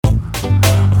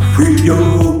Free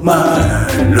your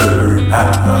mind, learn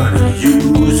how to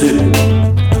use it.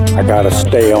 I gotta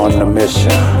stay on the mission.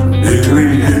 There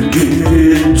ain't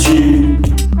kitchen.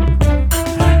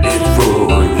 It's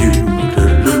for you to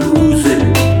lose it.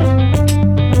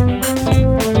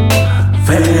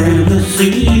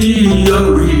 Fantasy or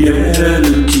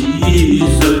reality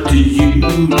is up to you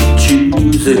to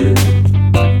choose it.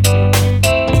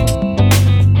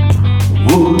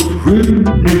 What's written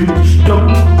in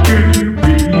stone can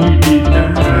be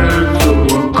denied, so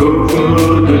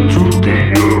uncover the truth and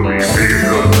you'll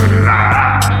reveal the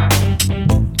lie.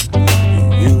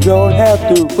 You don't have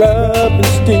to rub and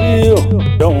steal,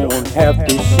 don't have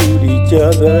to shoot each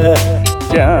other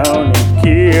down and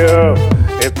kill.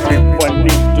 Everyone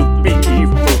needs to be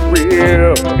for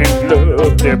real and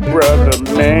love their brother,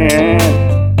 man.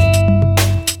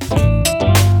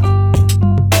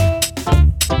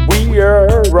 We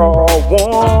are all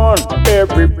one,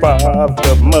 every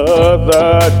father,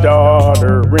 mother,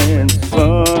 daughter, and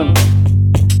son.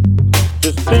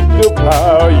 Just think of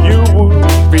how you would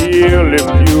feel if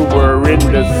you were in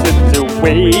the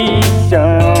situation.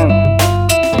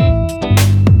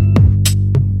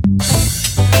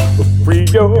 Free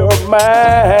your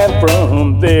mind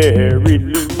from their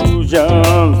illusions.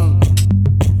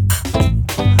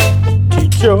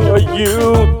 Teach your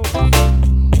youth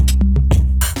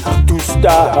to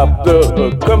stop the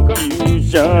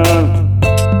confusion.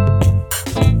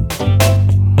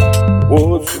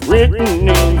 What's written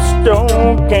in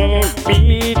stone can't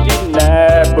be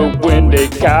denied, but when they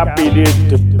copied it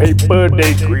to paper,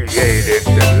 they created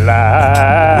the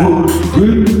lie. What's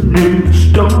written in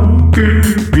stone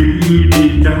can't be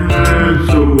denied,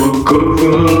 so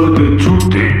uncover the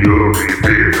truth and you'll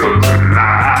reveal the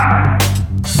lie.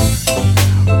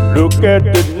 Look at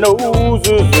the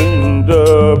noses in the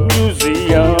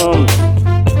museum.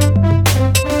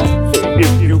 So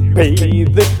if you pay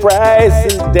the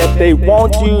prices that they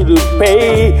want you to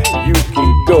pay, you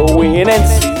can go in and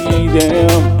see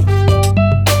them.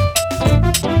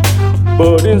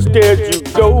 But instead you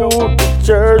go to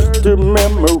church to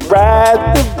memorize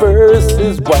the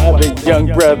verses while the young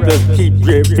brothers keep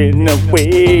drifting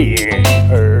away in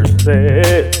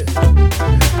hearses.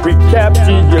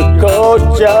 Recapture your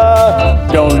culture,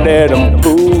 don't let them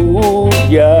fool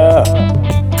ya.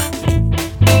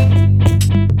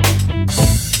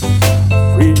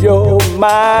 Free your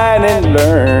mind and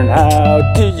learn how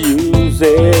to use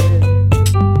it,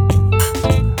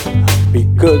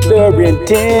 because their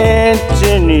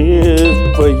intention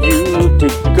is for you to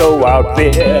go out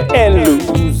there and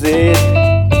lose it.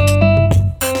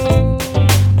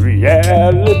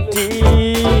 Reality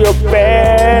or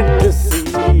fantasy,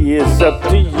 it's up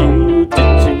to you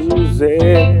to choose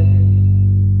it.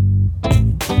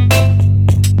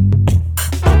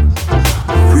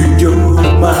 Free your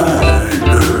mind,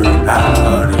 learn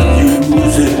how to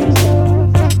use it.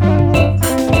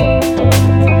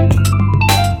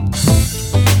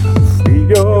 Free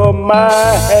your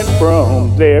mind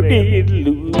from their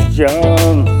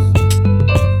illusions.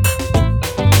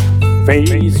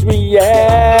 Face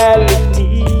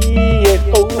reality and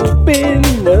open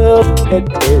up that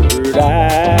third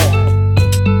eye.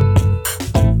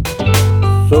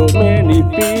 So many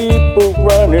people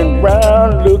running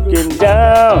around looking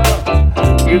down.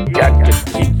 You got to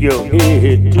keep your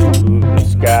head to the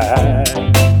sky.